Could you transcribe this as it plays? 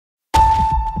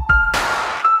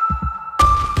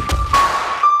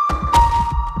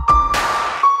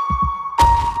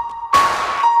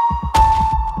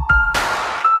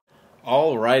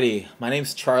Alrighty, my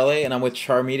name's Charlie and I'm with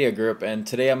Char Media Group, and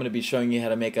today I'm going to be showing you how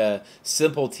to make a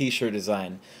simple t-shirt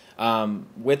design.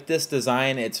 With this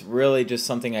design, it's really just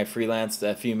something I freelanced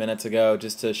a few minutes ago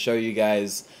just to show you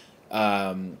guys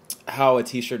how a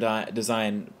t-shirt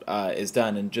design is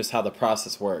done and just how the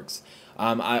process works.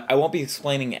 I won't be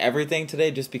explaining everything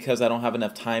today just because I don't have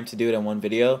enough time to do it in one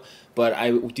video, but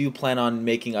I do plan on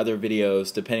making other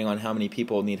videos depending on how many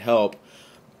people need help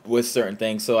with certain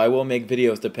things. So I will make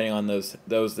videos depending on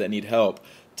those that need help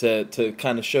to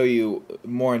kind of show you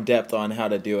more in depth on how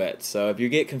to do it. So if you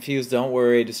get confused, don't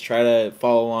worry, just try to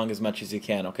follow along as much as you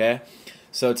can, okay?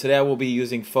 So today I will be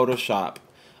using Photoshop.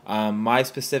 My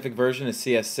specific version is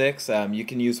CS6. You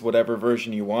can use whatever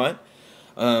version you want.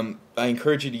 I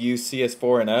encourage you to use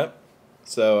CS4 and up.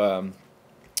 So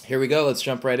here we go, let's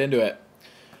jump right into it.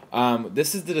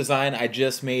 This is the design I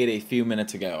just made a few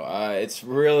minutes ago. It's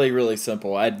really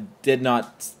simple. I did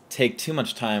not take too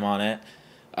much time on it,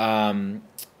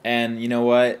 and you know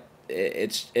what?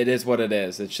 It is what it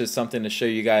is. It's just something to show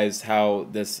you guys how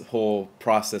this whole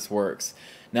process works.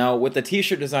 Now, with the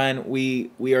t-shirt design,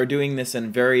 we are doing this in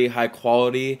very high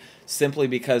quality simply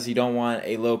because you don't want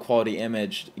a low quality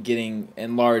image getting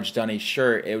enlarged on a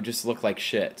shirt. It would just look like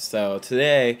shit. So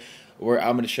today, I'm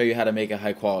going to show you how to make it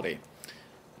high quality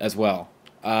as well.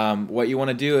 What you want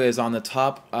to do is on the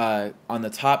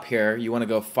top here, you want to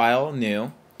go File,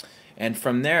 New, and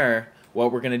from there,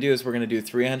 what we're going to do is we're going to do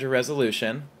 300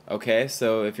 resolution. Okay,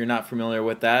 so if you're not familiar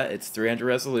with that, it's 300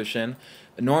 resolution.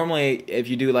 Normally, if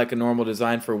you do like a normal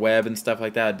design for web and stuff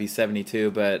like that, it'd be 72,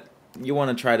 but you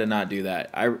want to try to not do that.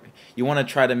 You want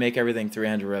to try to make everything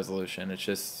 300 resolution. It's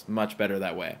just much better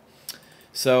that way.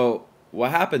 So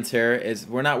what happens here is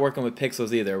we're not working with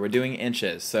pixels either. We're doing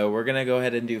inches. So we're going to go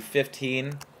ahead and do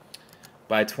 15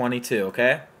 by 22,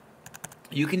 okay?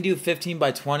 You can do 15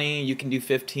 by 20, you can do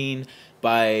 15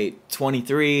 by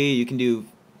 23, you can do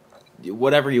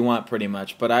whatever you want pretty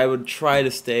much, but I would try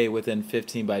to stay within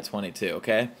 15 by 22,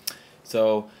 okay?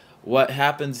 So what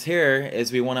happens here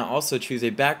is we want to also choose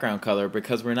a background color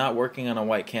because we're not working on a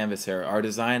white canvas here. Our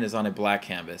design is on a black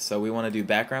canvas. So we want to do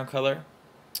background color.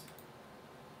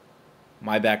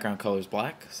 My background color is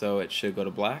black, so it should go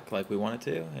to black like we want it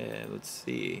to. Yeah, let's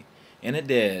see. And it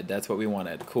did. That's what we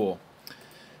wanted. Cool.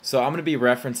 So I'm going to be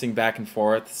referencing back and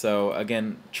forth. So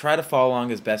again, try to follow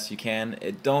along as best you can.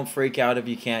 Don't freak out if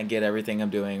you can't get everything I'm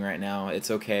doing right now.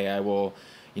 It's okay. I will,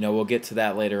 we'll get to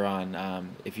that later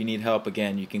on. If you need help,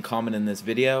 again, you can comment in this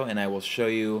video, and I will show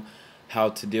you how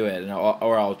to do it,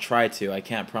 or I'll try to. I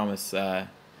can't promise.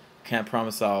 Can't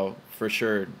promise I'll for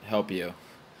sure help you.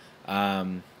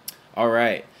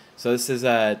 Alright, so this is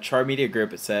a Char Media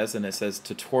Group, it says, and it says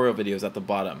tutorial videos at the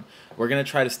bottom. We're going to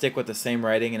try to stick with the same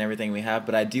writing and everything we have,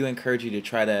 but I do encourage you to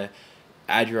try to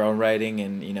add your own writing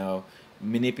and,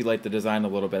 manipulate the design a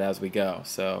little bit as we go.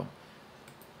 So,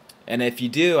 and if you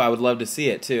do, I would love to see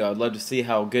it too. I would love to see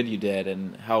how good you did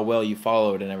and how well you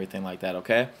followed and everything like that,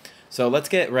 okay? So let's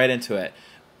get right into it.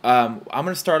 I'm going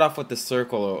to start off with the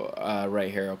circle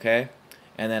right here, okay?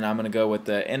 And then I'm going to go with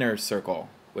the inner circle,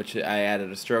 which I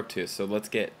added a stroke to. So let's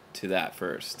get to that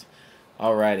first.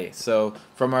 Alrighty, so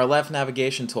from our left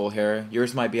navigation tool here,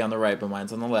 yours might be on the right, but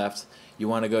mine's on the left. You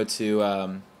want to go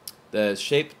to the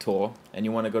shape tool, and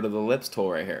you want to go to the ellipse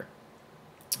tool right here.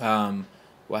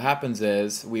 What happens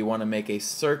is we want to make a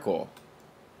circle.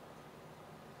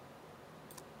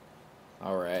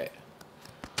 Alright.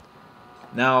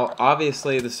 Now,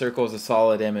 obviously, the circle is a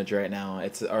solid image right now.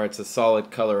 It's a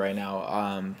solid color right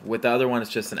now. With the other one,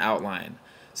 it's just an outline.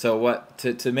 So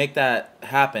to make that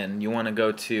happen, you want to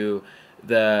go to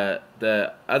the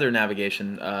other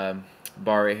navigation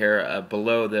bar right here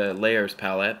below the layers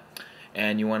palette,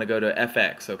 and you want to go to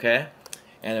FX, okay?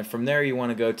 And then from there you want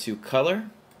to go to color,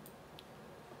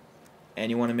 and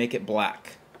you want to make it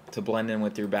black to blend in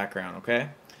with your background, okay?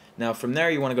 Now from there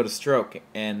you want to go to stroke,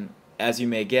 and as you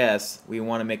may guess, we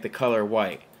want to make the color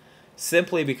white.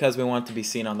 Simply because we want it to be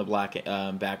seen on the black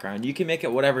background. You can make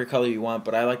it whatever color you want,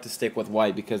 but I like to stick with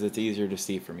white because it's easier to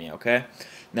see for me, okay?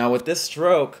 Now with this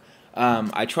stroke,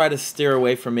 I try to steer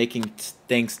away from making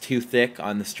things too thick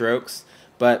on the strokes,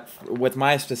 but with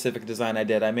my specific design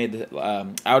I made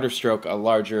the outer stroke a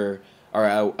larger, or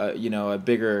a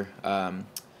bigger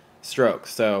stroke.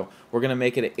 So we're going to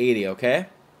make it at 80, okay?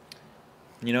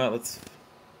 You know what, let's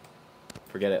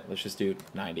forget it. Let's just do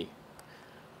 90.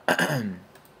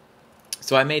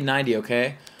 So I made 90,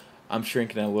 okay? I'm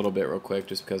shrinking it a little bit real quick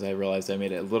just because I realized I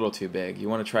made it a little too big. You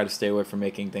want to try to stay away from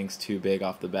making things too big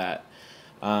off the bat.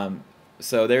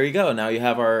 So there you go. Now you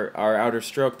have our outer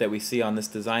stroke that we see on this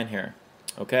design here.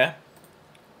 Okay?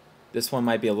 This one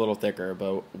might be a little thicker,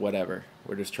 but whatever.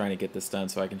 We're just trying to get this done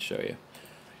so I can show you.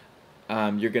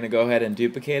 you're going to go ahead and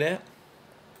duplicate it,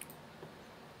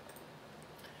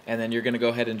 and then you're going to go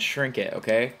ahead and shrink it,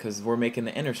 okay? Because we're making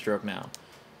the inner stroke now.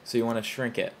 So you want to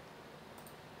shrink it.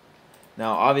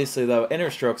 Now, obviously, the inner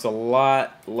stroke's a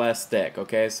lot less thick,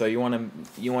 okay? So you want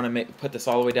to put this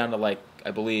all the way down to, like,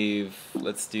 I believe,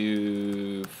 let's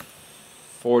do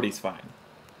 40's fine.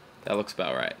 That looks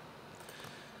about right.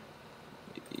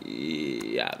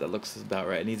 Yeah, that looks about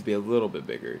right. It needs to be a little bit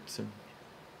bigger to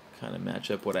kind of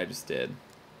match up what I just did.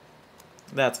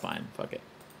 That's fine. Fuck it.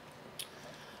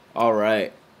 All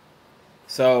right.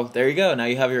 So there you go. Now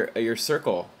you have your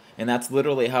circle, and that's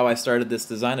literally how I started this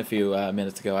design a few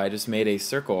minutes ago. I just made a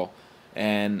circle,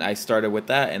 and I started with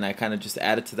that, and I kind of just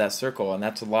added to that circle, and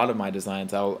that's a lot of my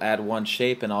designs. I'll add one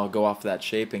shape, and I'll go off that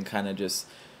shape and kind of just,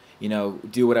 you know,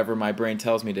 do whatever my brain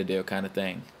tells me to do, kind of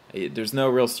thing. There's no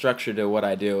real structure to what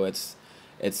I do.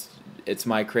 It's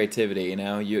my creativity, you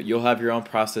know. You'll have your own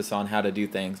process on how to do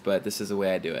things, but this is the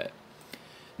way I do it.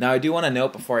 Now, I do want to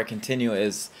note before I continue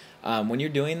is when you're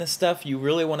doing this stuff, you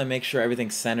really want to make sure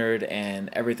everything's centered and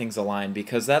everything's aligned,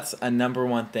 because that's a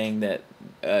 #1 thing that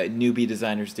newbie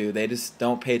designers do. They just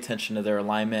don't pay attention to their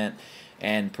alignment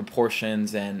and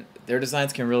proportions, and their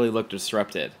designs can really look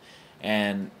disrupted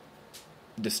and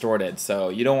distorted. So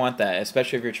you don't want that,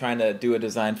 especially if you're trying to do a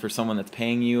design for someone that's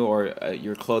paying you or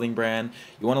your clothing brand.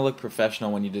 You want to look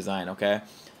professional when you design, okay?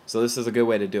 So this is a good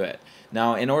way to do it.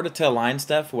 Now, in order to align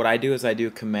stuff, what I do is I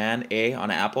do Command A on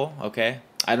Apple, okay?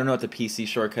 I don't know what the PC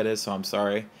shortcut is, so I'm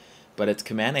sorry, but it's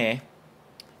Command A,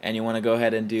 and you want to go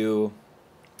ahead and do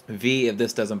V if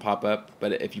this doesn't pop up,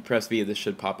 but if you press V, this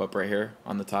should pop up right here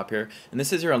on the top here. And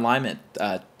this is your alignment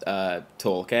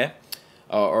tool, okay?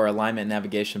 Or alignment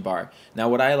navigation bar. Now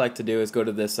what I like to do is go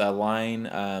to this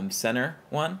line center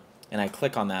one, and I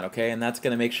click on that, okay? And that's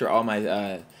going to make sure all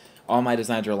my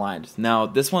designs are aligned. Now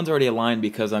this one's already aligned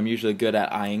because I'm usually good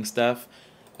at eyeing stuff.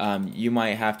 You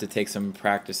might have to take some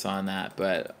practice on that,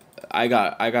 but I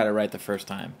got it right the first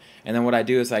time. And then what I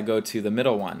do is I go to the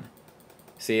middle one.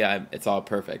 See, it's all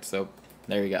perfect. So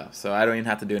there you go. So I don't even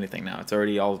have to do anything now. It's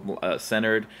already all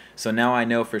centered. So now I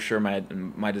know for sure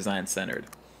my design's centered.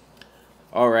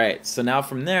 Alright, so now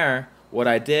from there, what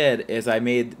I did is I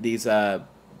made these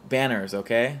banners,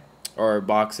 okay? Or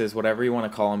boxes, whatever you want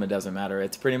to call them, it doesn't matter.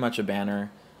 It's pretty much a banner.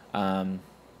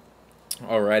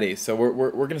 Alrighty, so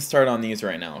we're going to start on these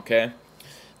right now, okay?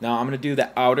 Now I'm going to do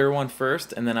the outer one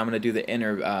first, and then I'm going to do the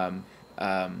inner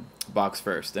box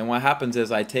first. And what happens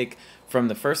is I take, from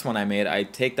the first one I made, I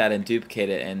take that and duplicate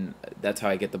it, and that's how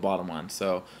I get the bottom one.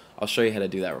 So I'll show you how to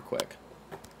do that real quick.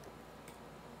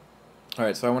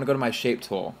 Alright, so I want to go to my shape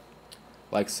tool,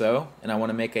 like so, and I want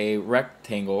to make a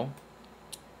rectangle.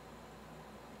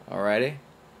 Alrighty.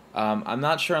 I'm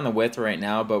not sure on the width right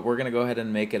now, but we're going to go ahead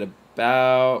and make it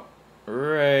about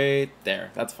right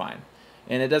there. That's fine.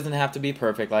 And it doesn't have to be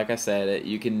perfect, like I said.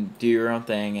 You can do your own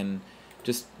thing, and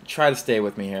just try to stay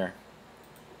with me here.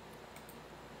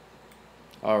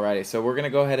 Alrighty, so we're going to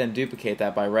go ahead and duplicate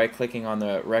that by right-clicking on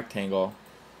the rectangle.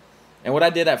 And what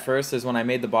I did at first is when I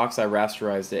made the box, I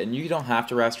rasterized it. And you don't have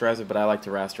to rasterize it, but I like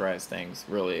to rasterize things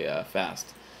really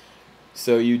fast.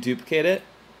 So you duplicate it,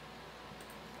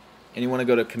 and you want to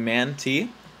go to Command T,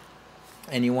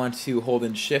 and you want to hold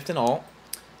in Shift and Alt,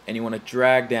 and you want to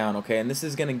drag down, okay? And this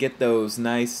is going to get those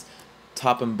nice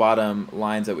top and bottom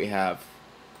lines that we have,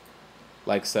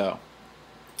 like so.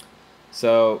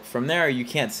 So from there, you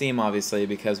can't see them obviously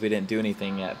because we didn't do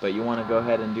anything yet, but you want to go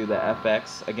ahead and do the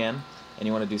FX again. And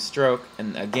you want to do stroke,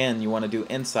 and again you want to do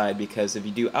inside, because if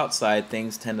you do outside,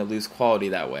 things tend to lose quality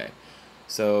that way.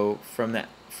 So from that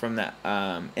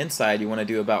inside, you want to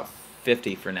do about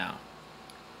 50 for now.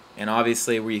 And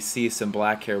obviously we see some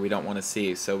black here we don't want to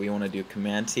see, so we want to do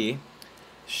Command T,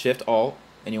 Shift Alt,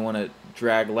 and you want to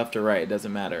drag left or right. It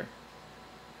doesn't matter.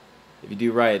 If you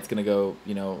do right, it's gonna go,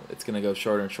 you know, it's gonna go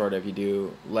shorter and shorter. If you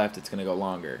do left, it's gonna go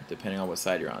longer, depending on what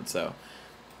side you're on. So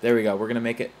there we go. We're gonna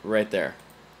make it right there.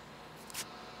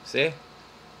 See?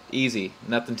 Easy.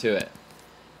 Nothing to it.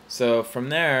 So from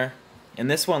there, and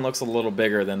this one looks a little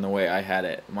bigger than the way I had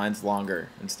it. Mine's longer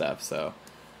and stuff, so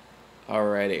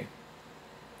alrighty.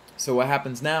 So what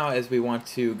happens now is we want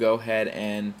to go ahead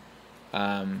and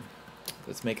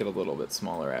let's make it a little bit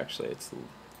smaller actually.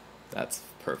 That's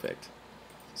perfect.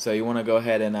 So you want to go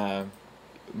ahead and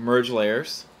merge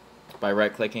layers by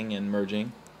right clicking and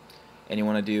merging, and you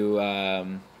want to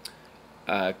do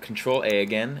Control A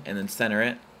again and then center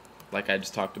it like I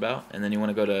just talked about, and then you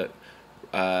want to go to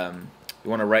you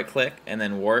want to right click and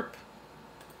then warp,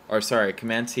 or sorry,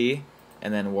 Command T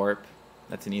and then warp.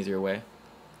 That's an easier way.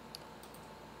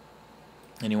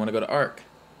 And you want to go to arc.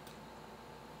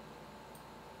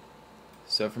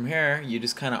 So from here you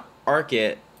just kind of arc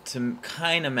it to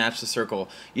kind of match the circle.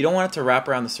 You don't want it to wrap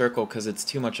around the circle because it's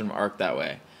too much of an arc that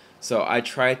way. So I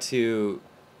try to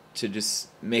just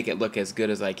make it look as good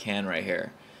as I can right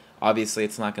here. Obviously,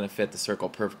 it's not going to fit the circle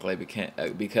perfectly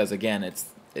because again,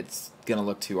 it's going to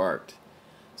look too arced.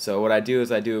 So what I do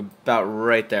is I do about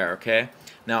right there, okay?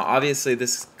 Now, obviously,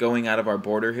 this is going out of our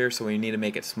border here, so we need to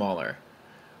make it smaller,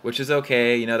 which is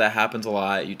okay. You know, that happens a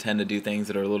lot. You tend to do things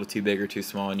that are a little too big or too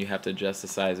small, and you have to adjust the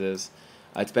sizes.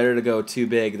 It's better to go too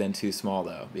big than too small,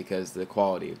 though, because the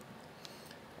quality.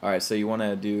 Alright, so you want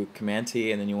to do Command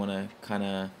T, and then you want to kind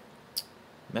of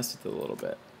mess with it a little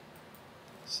bit.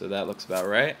 So that looks about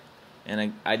right.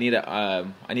 And I need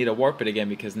to warp it again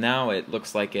because now it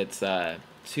looks like it's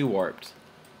too warped.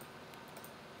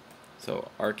 So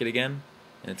arc it again,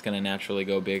 and it's going to naturally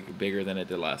go bigger than it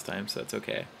did last time, so that's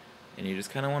okay. And you just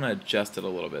kind of want to adjust it a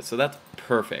little bit. So that's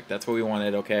perfect. That's what we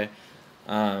wanted, okay?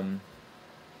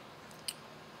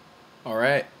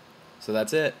 Alright, so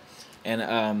that's it.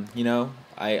 And, you know,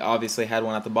 I obviously had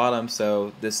one at the bottom,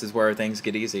 so this is where things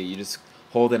get easy. You just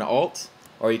hold an Alt,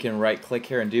 or you can right-click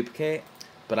here and duplicate.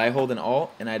 But I hold an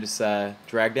Alt, and I just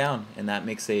drag down, and that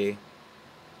makes a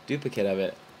duplicate of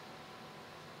it.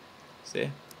 See?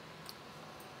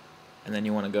 And then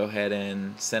you want to go ahead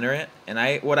and center it.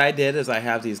 And what I did is I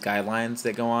have these guidelines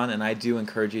that go on, and I do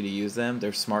encourage you to use them.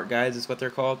 They're smart guides is what they're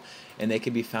called, and they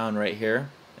can be found right here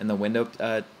in the window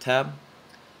tab.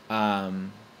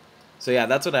 So yeah,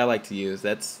 that's what I like to use.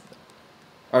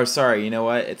 Or sorry, you know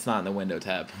what? It's not in the window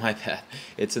tab. My bad.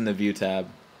 It's in the view tab.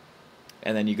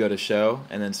 And then you go to show,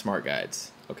 and then smart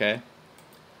guides. Okay?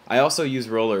 I also use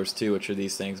rollers too, which are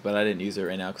these things, but I didn't use it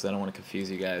right now because I don't want to confuse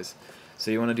you guys. So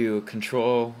you want to do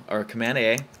Control or Command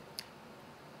A.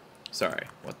 Sorry,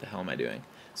 what the hell am I doing?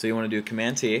 So you want to do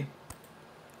Command T,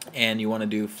 and you want to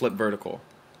do flip vertical.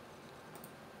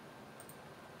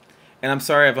 And I'm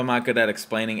sorry if I'm not good at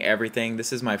explaining everything.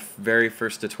 This is my very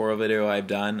first tutorial video I've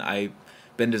done. I've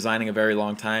been designing a very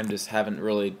long time, just haven't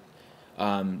really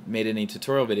made any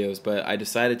tutorial videos, but I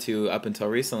decided to up until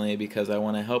recently because I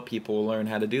want to help people learn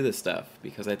how to do this stuff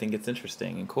because I think it's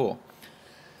interesting and cool.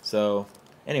 So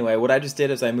anyway, what I just did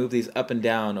is I moved these up and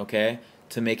down, okay,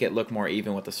 to make it look more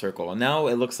even with the circle. And now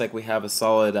it looks like we have a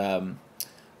solid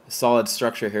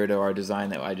structure here to our design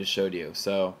that I just showed you.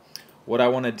 So what I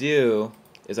want to do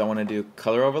is I want to do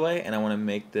color overlay, and I want to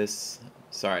make this,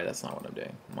 sorry, that's not what I'm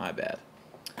doing, my bad.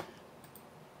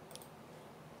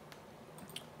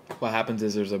 What happens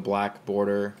is there's a black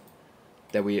border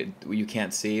that you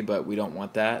can't see, but we don't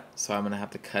want that, so I'm going to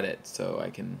have to cut it so I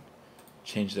can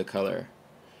change the color.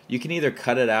 You can either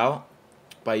cut it out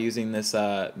by using this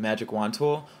magic wand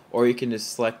tool, or you can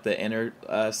just select the inner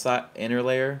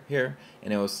layer here,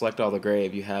 and it will select all the gray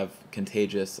if you have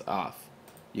contagious off.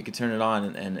 You can turn it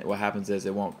on, and what happens is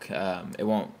it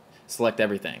won't select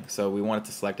everything. So we want it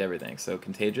to select everything. So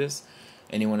contagious,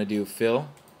 and you want to do fill.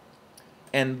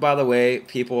 And by the way,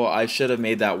 people, I should have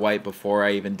made that white before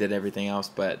I even did everything else,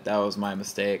 but that was my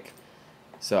mistake.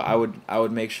 So I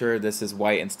would make sure this is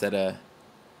white instead of.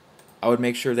 I would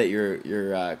make sure that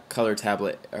your color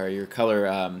tablet or your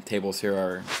color tables here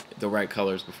are the right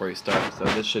colors before you start. So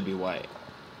this should be white.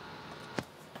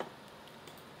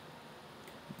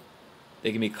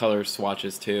 They can be color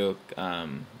swatches too,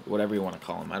 whatever you want to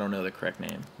call them. I don't know the correct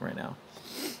name right now.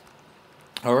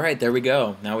 Alright, there we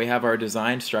go. Now we have our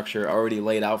design structure already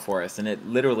laid out for us, and it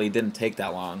literally didn't take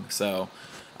that long. So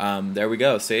there we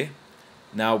go, see?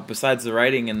 Now besides the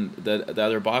writing and the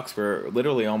other box, we're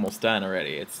literally almost done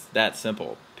already. It's that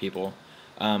simple, people.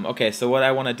 Okay, so what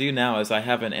I want to do now is I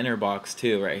have an inner box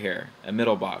too right here, a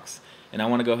middle box, and I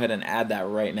want to go ahead and add that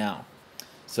right now.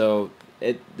 So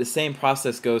the same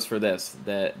process goes for this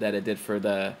that it did for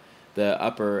the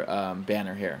upper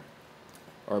banner here,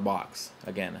 or box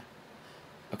again.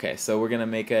 Okay, so we're gonna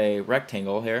make a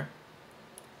rectangle here.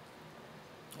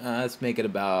 Let's make it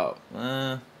about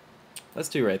let's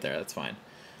do right there. That's fine.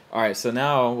 All right, so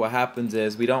now what happens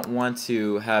is we don't want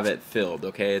to have it filled.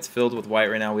 Okay, it's filled with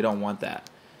white right now. We don't want that.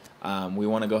 We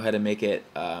want to go ahead and make it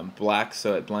black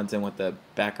so it blends in with the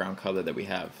background color that we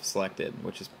have selected,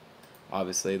 which is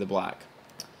obviously the black.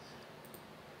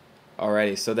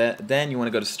 Alrighty, so then you want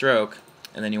to go to stroke,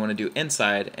 and then you want to do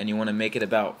inside, and you want to make it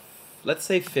about, let's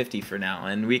say 50 for now,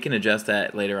 and we can adjust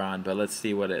that later on, but let's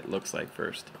see what it looks like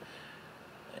first.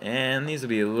 And these will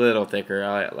be a little thicker.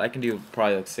 I can do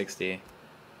probably like 60.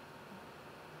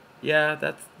 Yeah,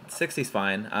 that's 60's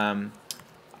fine.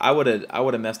 I would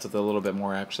have messed with it a little bit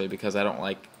more actually because I don't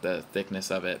like the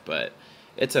thickness of it, but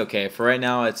it's okay. For right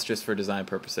now, it's just for design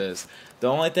purposes. The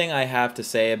only thing I have to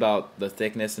say about the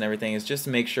thickness and everything is just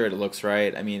to make sure it looks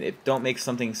right. I mean, don't make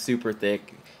something super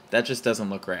thick That just doesn't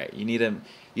look right. You need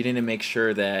to make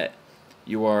sure that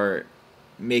you are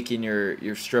making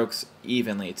your strokes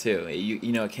evenly too.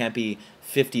 You know, it can't be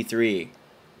 53.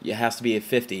 It has to be a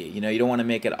 50. You know, you don't want to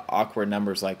make it awkward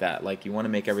numbers like that. Like, you want to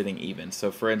make everything even.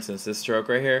 So for instance, this stroke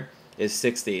right here is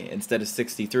 60. Instead of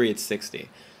 63, it's 60.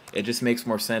 It just makes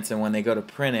more sense, and when they go to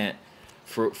print it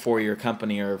for your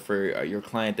company or for your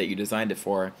client that you designed it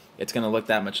for, it's going to look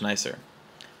that much nicer.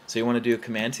 So you want to do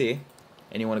Command T,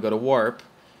 and you want to go to Warp,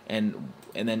 and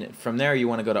then from there you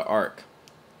want to go to Arc.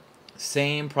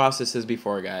 Same process as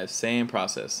before, guys. Same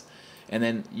process. And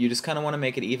then you just kind of want to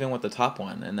make it even with the top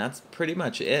one, and that's pretty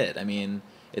much it. I mean,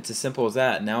 it's as simple as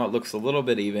that. Now it looks a little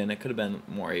bit even. It could have been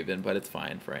more even, but it's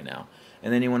fine for right now.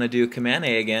 And then you want to do Command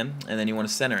A again, and then you want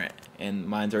to center it. And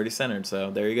mine's already centered,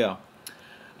 so there you go.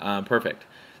 Perfect.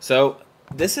 So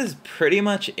this is pretty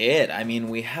much it. I mean,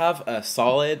 we have a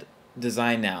solid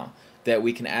design now that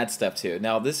we can add stuff to.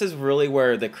 Now, this is really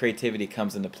where the creativity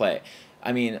comes into play.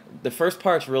 I mean, the first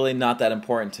part's really not that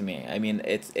important to me. I mean,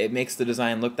 it makes the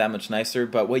design look that much nicer,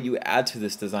 but what you add to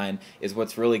this design is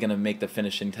what's really going to make the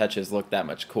finishing touches look that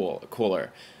much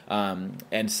cooler and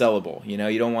sellable. You know,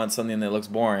 you don't want something that looks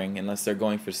boring unless they're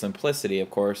going for simplicity,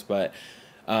 of course, but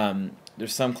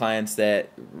there's some clients that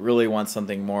really want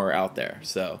something more out there.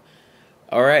 So,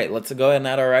 all right, let's go ahead and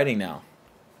add our writing now.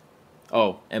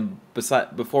 Oh, and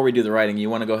before we do the writing, you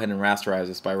want to go ahead and rasterize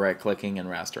this by right-clicking and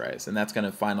rasterize, and that's going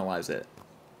to finalize it.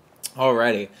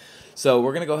 Alrighty, so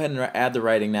we're going to go ahead and add the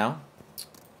writing now.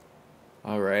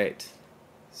 Alright,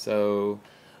 so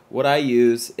what I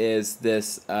use is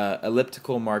this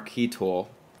elliptical marquee tool,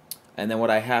 and then what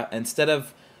I have, instead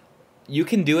of, you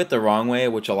can do it the wrong way,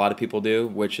 which a lot of people do,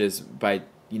 which is by,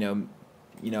 you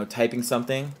know, typing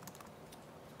something,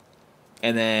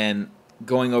 and then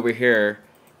going over here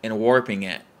and warping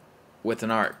it with an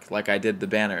arc like I did the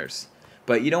banners.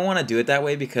 But you don't want to do it that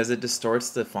way because it distorts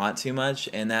the font too much,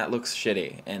 and that looks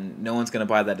shitty, and no one's going to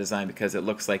buy that design because it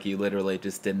looks like you literally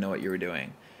just didn't know what you were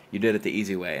doing. You did it the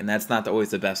easy way, and that's not always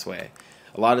the best way.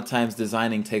 A lot of times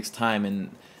designing takes time,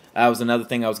 and that was another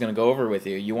thing I was going to go over with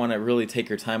you. You want to really take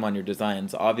your time on your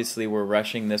designs. Obviously we're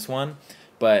rushing this one,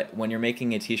 but when you're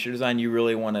making a t-shirt design, you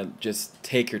really want to just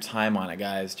take your time on it,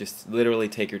 guys. Just literally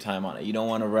take your time on it. You don't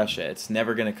want to rush it. It's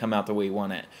never going to come out the way you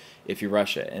want it if you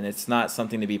rush it. And it's not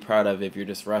something to be proud of if you're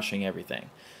just rushing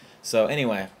everything. So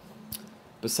anyway,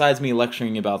 besides me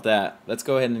lecturing you about that, let's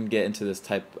go ahead and get into this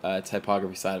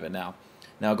typography side of it now.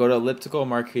 Now go to elliptical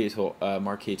marquee tool, or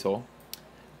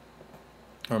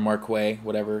marquee,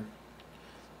 whatever.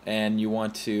 And you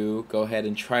want to go ahead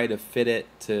and try to fit it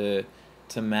to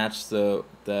match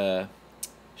the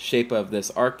shape of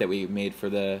this arc that we made for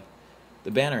the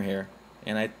banner here,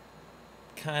 and I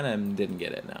kind of didn't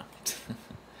get it now.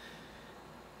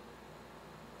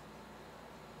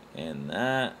 And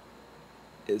that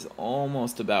is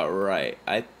almost about right.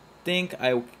 I think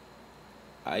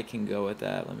I can go with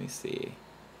that. Let me see.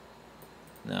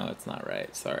 No, it's not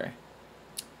right. Sorry.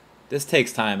 This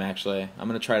takes time, actually. I'm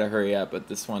going to try to hurry up, but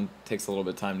this one takes a little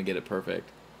bit of time to get it perfect.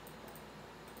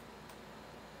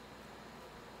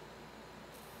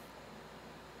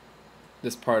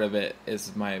 This part of it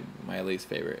is my least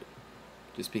favorite,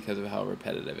 just because of how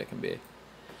repetitive it can be.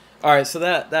 Alright, so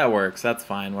that works. That's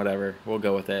fine. Whatever. We'll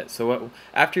go with it. So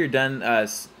after you're done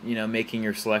you know, making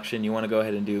your selection, you want to go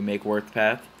ahead and do Make Worth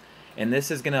Path. And this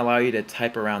is going to allow you to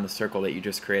type around the circle that you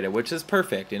just created, which is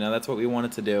perfect. You know, that's what we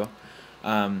wanted to do.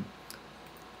 And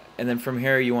then from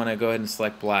here, you want to go ahead and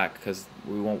select black, because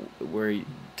we're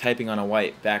typing on a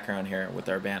white background here with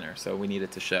our banner, so we need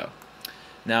it to show.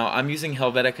 Now, I'm using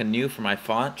Helvetica Neue for my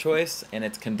font choice, and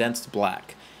it's condensed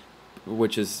black,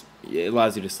 which is, it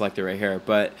allows you to select it right here.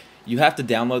 But you have to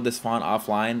download this font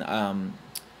offline.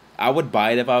 I would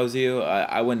buy it if I was you.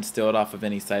 I wouldn't steal it off of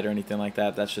any site or anything like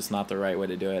that. That's just not the right way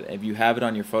to do it. If you have it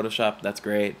on your Photoshop, that's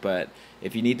great. But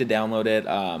if you need to download it,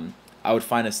 I would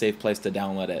find a safe place to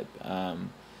download it.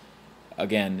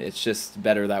 Again, it's just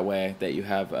better that way, that you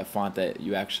have a font that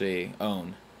you actually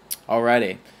own.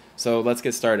 Alrighty, so let's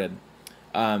get started.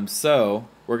 So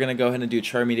we're going to go ahead and do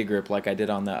Char Media Group like I did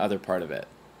on the other part of it.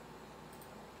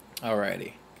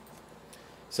 Alrighty.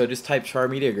 So just type Char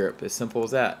Media Group, as simple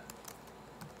as that.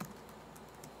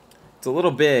 It's a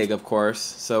little big, of course,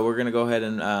 so we're going to go ahead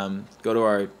and go to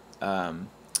our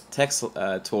text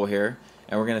tool here,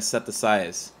 and we're going to set the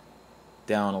size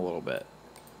down a little bit.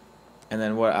 And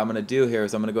then what I'm going to do here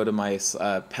is I'm going to go to my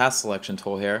path selection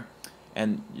tool here,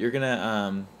 and you're going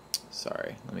to,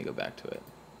 sorry, let me go back to it.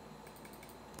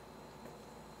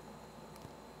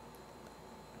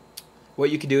 What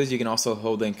you can do is you can also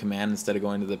hold in Command instead of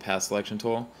going to the path selection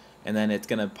tool, and then it's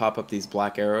going to pop up these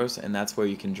black arrows, and that's where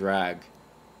you can drag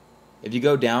If you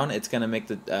go down, it's going to make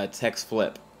the text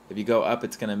flip. If you go up,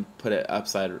 it's going to put it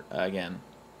upside again.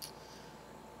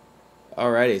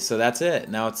 Alrighty, so that's it.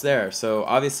 Now it's there. So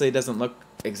obviously it doesn't look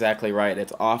exactly right.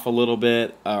 It's off a little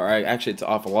bit, or actually it's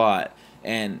off a lot,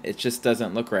 and it just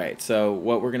doesn't look right. So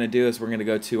what we're going to do is we're going to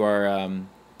go to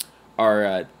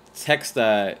our text,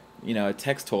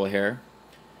 text tool here.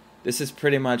 This is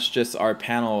pretty much just our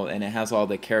panel, and it has all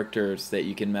the characters that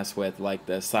you can mess with, like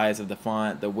the size of the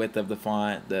font, the width of the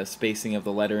font, the spacing of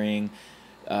the lettering,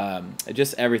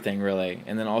 just everything really.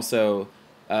 And then also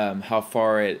how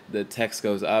far the text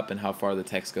goes up and how far the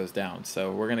text goes down.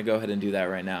 So we're going to go ahead and do that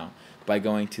right now by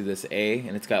going to this A,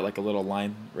 and it's got like a little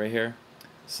line right here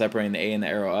separating the A and the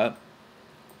arrow up.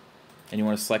 And you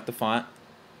want to select the font,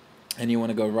 and you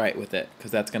want to go right with it because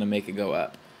that's going to make it go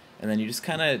up. And then you just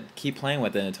kind of keep playing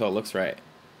with it until it looks right.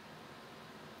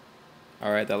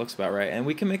 Alright, that looks about right. And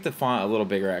we can make the font a little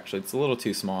bigger actually. It's a little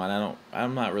too small, and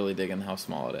I'm not really digging how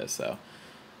small it is, so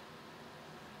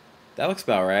that looks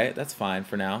about right. That's fine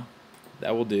for now.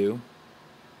 That will do.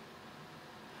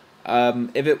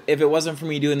 If it wasn't for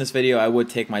me doing this video, I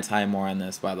would take my time more on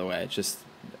this, by the way. It's just,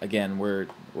 again, we're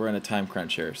in a time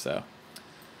crunch here, so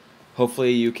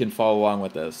hopefully you can follow along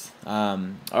with this.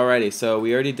 Alrighty, so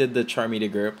we already did the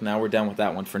Charmedia group. Now we're done with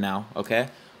that one for now, okay?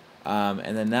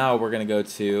 And then now we're going to go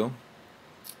to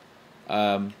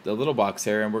the little box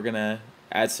here, and we're going to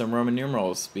add some Roman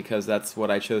numerals because that's what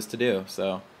I chose to do.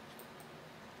 So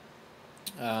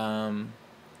that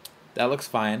looks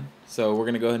fine. So we're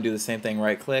going to go ahead and do the same thing.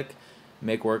 Right click,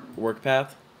 make work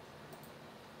path.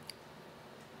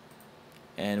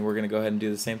 And we're going to go ahead and do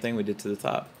the same thing we did to the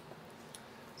top.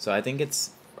 So I think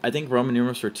Roman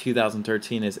numerals for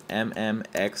 2013 is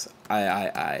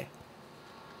MMXIII.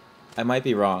 I might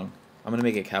be wrong. I'm gonna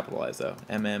make it capitalized though.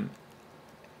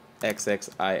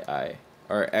 MMXXII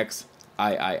or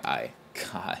XIII.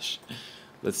 Gosh,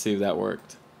 let's see if that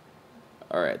worked.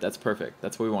 All right, that's perfect.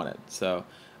 That's what we wanted. So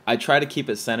I try to keep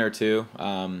it centered too.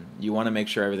 You want to make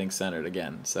sure everything's centered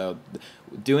again. So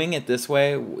doing it this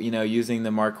way, using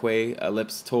the Marquee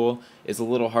ellipse tool is a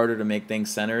little harder to make things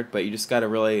centered, but you just got to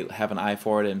really have an eye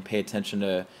for it and pay attention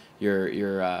to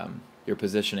your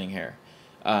positioning here.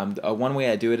 One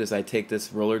way I do it is I take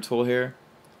this ruler tool here,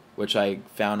 which I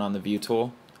found on the view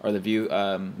tool or the view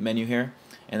menu here,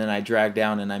 and then I drag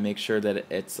down and I make sure that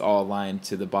it's all aligned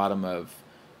to the bottom of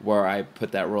where I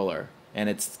put that ruler. And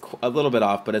it's a little bit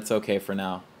off, but it's okay for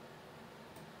now.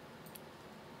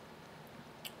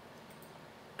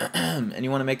 And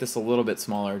you want to make this a little bit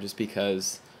smaller just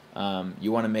because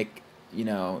you want to make, you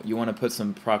want to put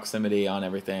some proximity on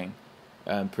everything,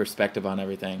 perspective on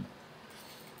everything.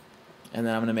 And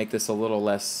then I'm going to make this a little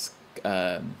less,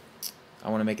 I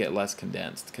want to make it less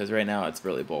condensed because right now it's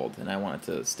really bold and I want it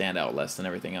to stand out less than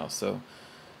everything else. So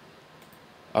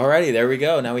alrighty, there we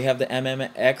go. Now we have the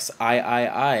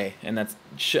MMXIII, and I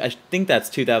think that's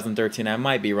 2013. I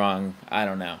might be wrong. I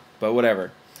don't know, but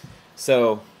whatever.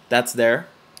 So that's there,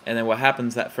 and then what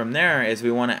happens from there is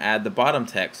we want to add the bottom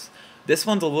text. This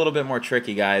one's a little bit more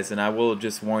tricky, guys, and I will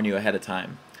just warn you ahead of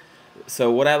time. So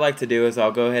what I like to do is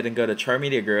I'll go ahead and go to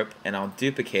Charmedia Group, and I'll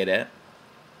duplicate it,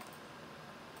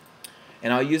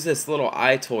 and I'll use this little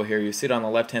eye tool here. You see it on the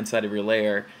left-hand side of your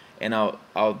layer, and I'll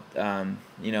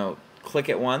click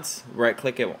it once, right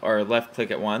click it or left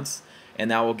click it once, and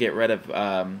that will get rid of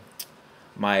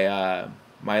my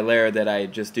layer that I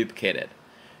just duplicated.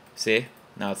 See?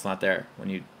 Now it's not there when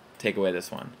you take away this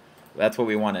one. That's what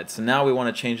we wanted. So now we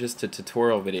want to change this to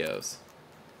tutorial videos.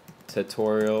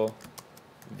 Tutorial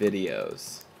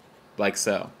videos. Like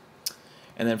so.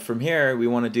 And then from here we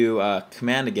want to do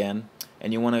command again,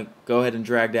 and you want to go ahead and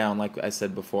drag down like I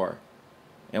said before.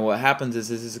 And what happens is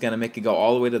this is going to make it go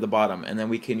all the way to the bottom, and then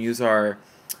we can use our,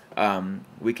 I'm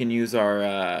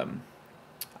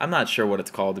not sure what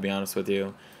it's called to be honest with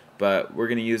you, but we're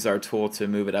going to use our tool to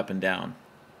move it up and down.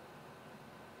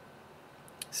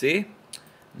 See?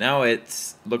 Now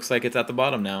it looks like it's at the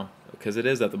bottom now, because it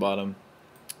is at the bottom.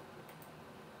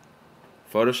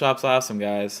 Photoshop's awesome,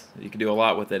 guys. You can do a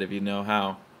lot with it if you know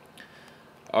how.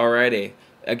 Alrighty.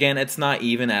 Again, it's not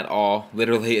even at all.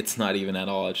 Literally, it's not even at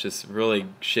all. It's just really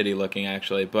shitty looking,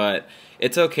 actually. But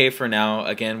it's okay for now.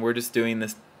 Again, we're just doing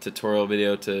this tutorial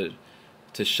video to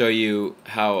show you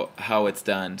how it's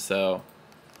done. So,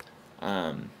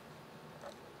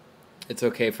 it's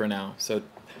okay for now. So,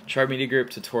 Charmedia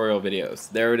Group tutorial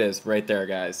videos. There it is, right there,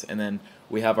 guys. And then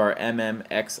we have our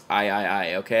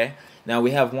MMXIII. Okay. Now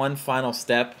we have one final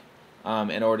step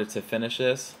in order to finish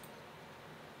this.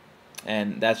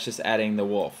 And that's just adding the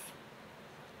wolf.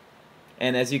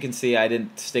 And as you can see, I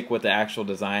didn't stick with the actual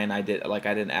design. I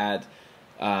didn't add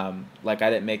Like I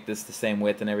didn't make this the same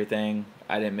width and everything.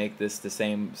 I didn't make this the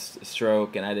same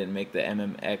stroke, and I didn't make the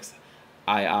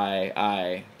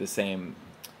MMXIII the same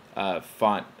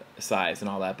font size and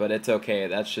all that. But it's okay.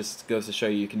 That just goes to show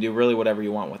you can do really whatever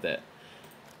you want with it.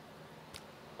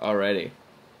 Alrighty.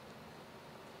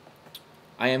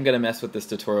 I am going to mess with this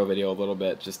tutorial video a little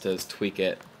bit just to tweak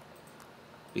it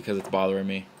because it's bothering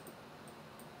me.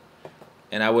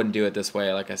 And I wouldn't do it this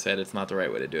way. Like I said, it's not the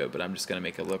right way to do it, but I'm just going to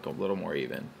make it look a little more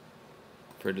even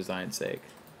for design's sake.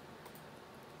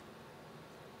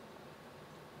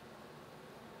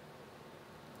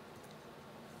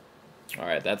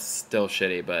 Alright, that's still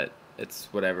shitty, but it's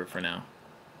whatever for now.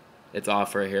 It's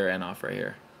off right here and off right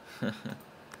here.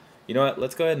 You know what?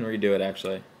 Let's go ahead and redo it,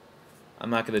 actually. I'm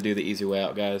not going to do the easy way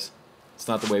out, guys. It's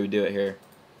not the way we do it here.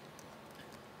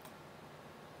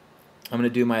 I'm going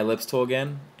to do my ellipse tool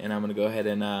again, and I'm going to go ahead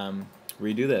and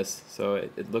redo this so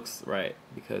it looks right,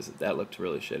 because that looked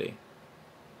really shitty.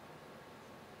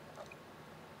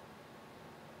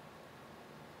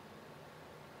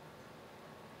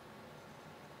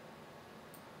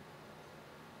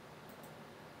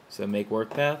 So make work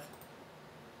path,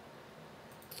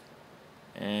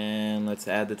 and let's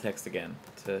add the text again.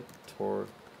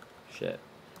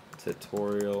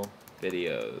 Tutorial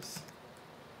videos.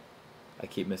 I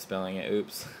keep misspelling it,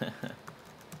 oops.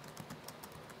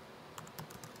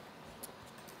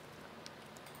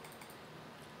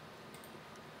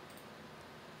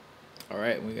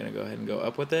 Alright, we're going to go ahead and go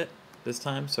up with it this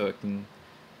time so it can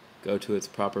go to its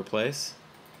proper place.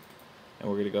 And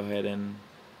we're going to go ahead and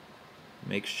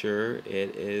make sure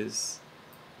it is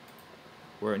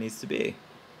where it needs to be.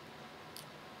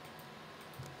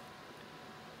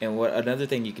 And what another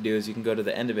thing you can do is you can go to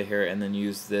the end of it here and then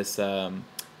use this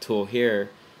tool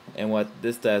here, and what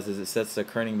this does is it sets the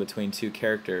kerning between two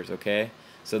characters, okay?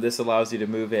 So this allows you to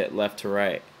move it left to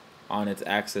right on its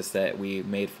axis that we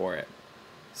made for it.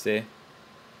 See?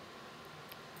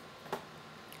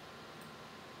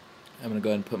 I'm going to go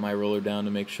ahead and put my ruler down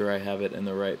to make sure I have it in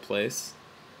the right place.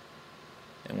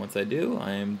 And once I do,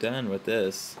 I am done with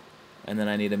this. And then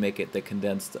I need to make it the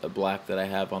condensed black that I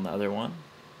have on the other one.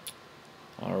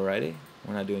 Alrighty,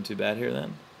 we're not doing too bad here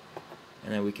then.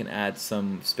 And then we can add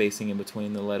some spacing in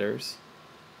between the letters.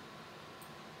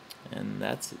 And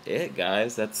that's it,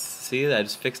 guys. See, I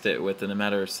just fixed it within a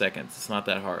matter of seconds. It's not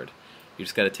that hard. You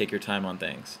just got to take your time on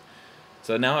things.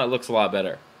 So now it looks a lot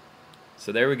better.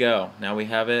 So there we go. Now we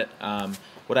have it.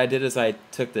 What I did is I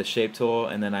took the shape tool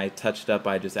and then I touched up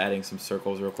by just adding some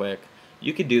circles real quick.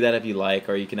 You can do that if you like,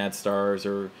 or you can add stars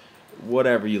or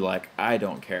whatever you like. I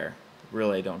don't care.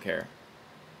 Really don't care.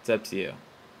 It's up to you.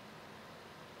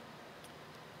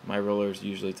 My rulers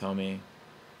usually tell me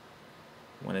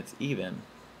when it's even.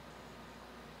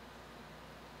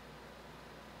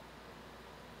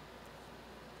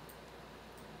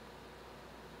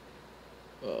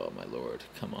 Oh my lord,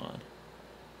 come on.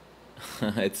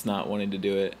 It's not wanting to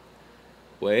do it.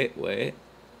 Wait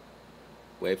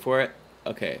for it.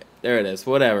 Okay, there it is,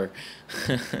 whatever.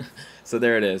 So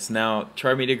there it is. Now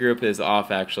Char Media Group is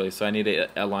off actually, so I need to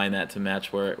align that to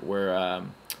match where I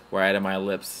had my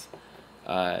ellipse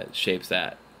shapes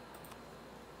at.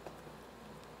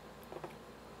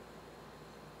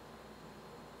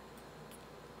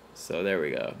 So there we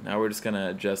go. Now we're just gonna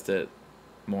adjust it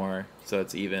more so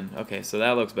it's even. Okay, so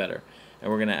that looks better.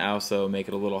 And we're gonna also make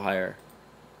it a little higher.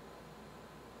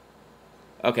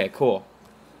 Okay, cool.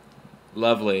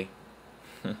 Lovely.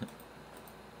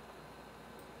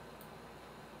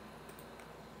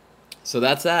 So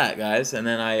that's that, guys. And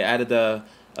then I added the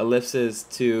ellipse shapes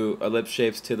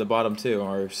to the bottom too,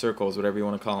 or circles, whatever you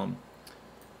want to call them.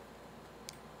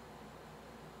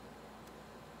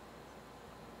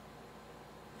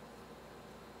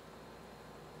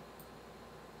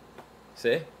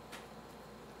 See?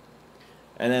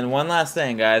 And then one last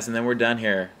thing, guys, and then we're done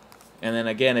here. And then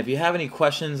again, if you have any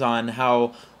questions on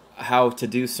how to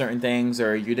do certain things,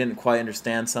 or you didn't quite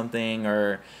understand something,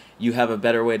 or you have a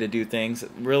better way to do things,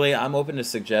 really, I'm open to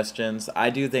suggestions.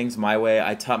 I do things my way.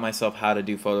 I taught myself how to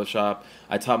do Photoshop.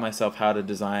 I taught myself how to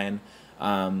design.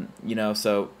 You know,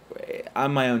 so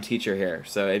I'm my own teacher here.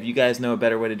 So if you guys know a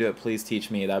better way to do it, please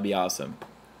teach me. That'd be awesome.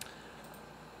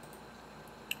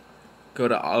 Go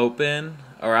to open,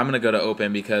 or I'm gonna go to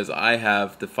open because I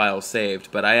have the file saved,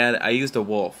 but I used a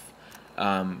wolf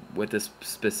with this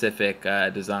specific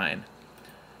design.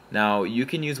 Now you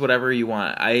can use whatever you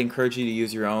want. I encourage you to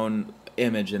use your own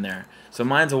image in there. So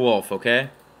mine's a wolf, okay?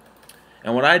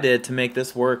 And what I did to make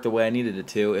this work the way I needed it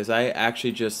to is I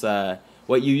actually just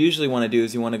what you usually want to do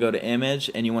is you want to go to image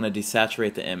and you want to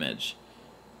desaturate the image.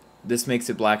 this makes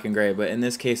it black and gray, but in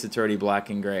this case it's already black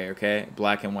and gray, okay?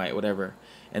 Black and white, whatever.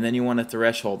 And then you want to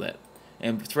threshold it.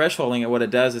 And thresholding it, what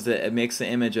it does is it makes the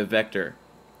image a vector.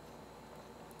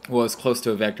 Well, as close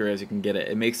to a vector as you can get it.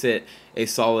 It makes it a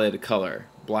solid color,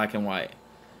 black and white.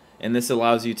 And this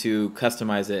allows you to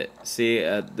customize it. See,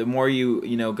 the more you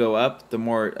go up, the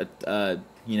more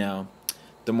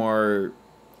the more,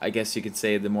 I guess you could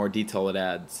say, the more detail it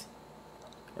adds.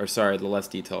 Or sorry, the less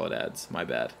detail it adds. My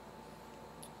bad.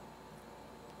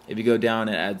 If you go down,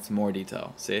 it adds more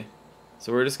detail. See?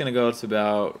 So we're just gonna go to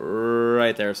about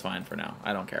right there is fine for now.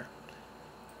 I don't care.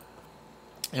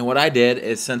 And what I did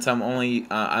is, since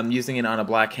I'm using it on a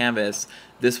black canvas,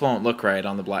 this won't look right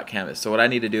on the black canvas. So what I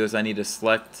need to do is I need to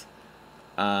select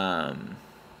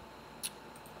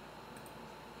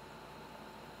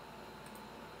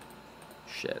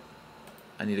shit.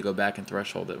 I need to go back and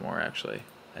threshold it more, actually.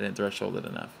 I didn't threshold it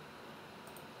enough.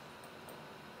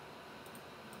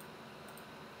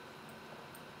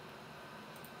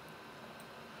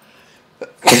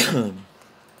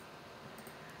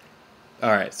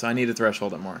 Alright, so I need to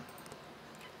threshold it more.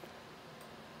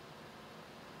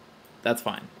 That's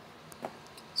fine.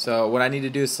 So what I need to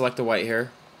do is select the white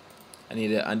here. I need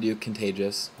to undo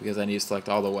contagious because I need to select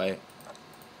all the white.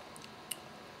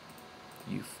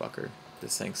 You fucker.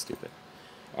 This thing's stupid.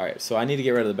 Alright, so I need to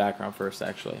get rid of the background first,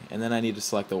 actually. And then I need to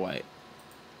select the white.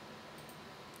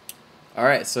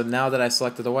 Alright, so now that I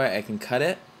selected the white, I can cut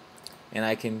it. And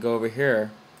I can go over here.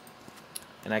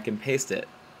 And I can paste it.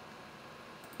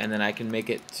 And then I can make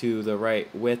it to the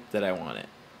right width that I want it.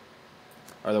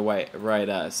 Or the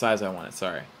right size I want it,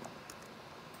 sorry.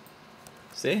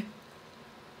 See?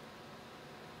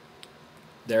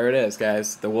 There it is,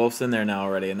 guys. The wolf's in there now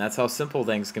already. And that's how simple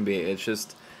things can be. It's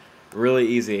just really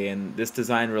easy. And this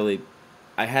design really,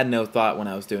 I had no thought when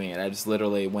I was doing it. I just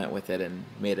literally went with it and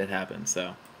made it happen.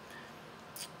 So,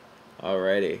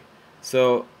 alrighty.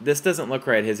 So this doesn't look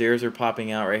right. His ears are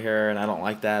popping out right here, and I don't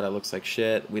like that. It looks like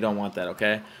shit. We don't want that,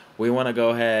 okay? We want to go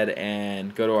ahead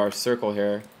and go to our circle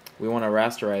here. We want to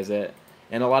rasterize it.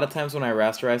 And a lot of times when I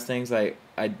rasterize things, I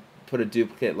put a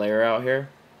duplicate layer out here,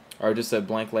 or just a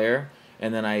blank layer,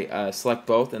 and then I select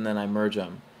both, and then I merge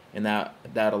them. And that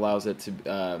allows it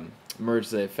to merge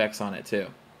the effects on it too.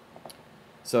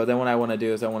 So then what I want to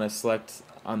do is I want to select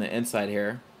on the inside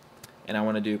here, and I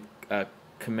want to do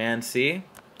Command C,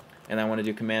 and I want to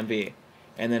do Command V.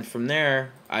 And then from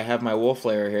there, I have my wolf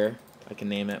layer here. I can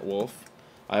name it wolf.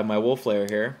 I have my wolf layer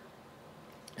here.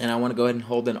 And I want to go ahead and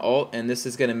hold an Alt, and this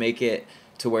is going to make it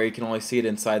to where you can only see it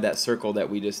inside that circle that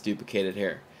we just duplicated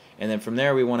here. And then from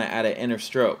there, we want to add an inner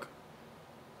stroke.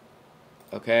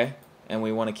 Okay? And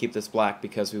we want to keep this black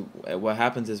because what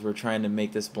happens is we're trying to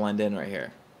make this blend in right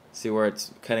here. See where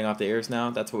it's cutting off the ears now?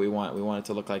 That's what we want. We want it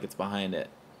to look like it's behind it.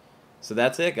 So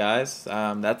that's it, guys.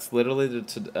 That's literally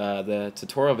the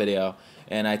tutorial video.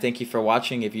 And I thank you for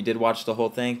watching. If you did watch the whole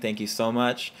thing, thank you so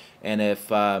much. And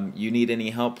if you need any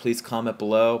help, please comment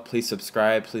below. Please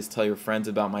subscribe. Please tell your friends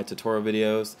about my tutorial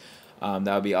videos.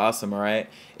 That would be awesome, alright?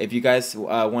 If you guys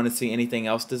want to see anything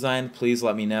else designed, please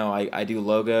let me know. I do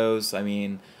logos. I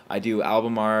mean, I do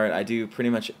album art. I do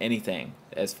pretty much anything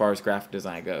as far as graphic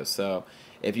design goes. So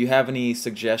if you have any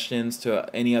suggestions to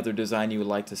any other design you would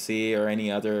like to see, or any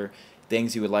other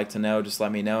things you would like to know, just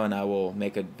let me know and I will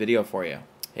make a video for you.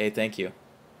 Hey, thank you.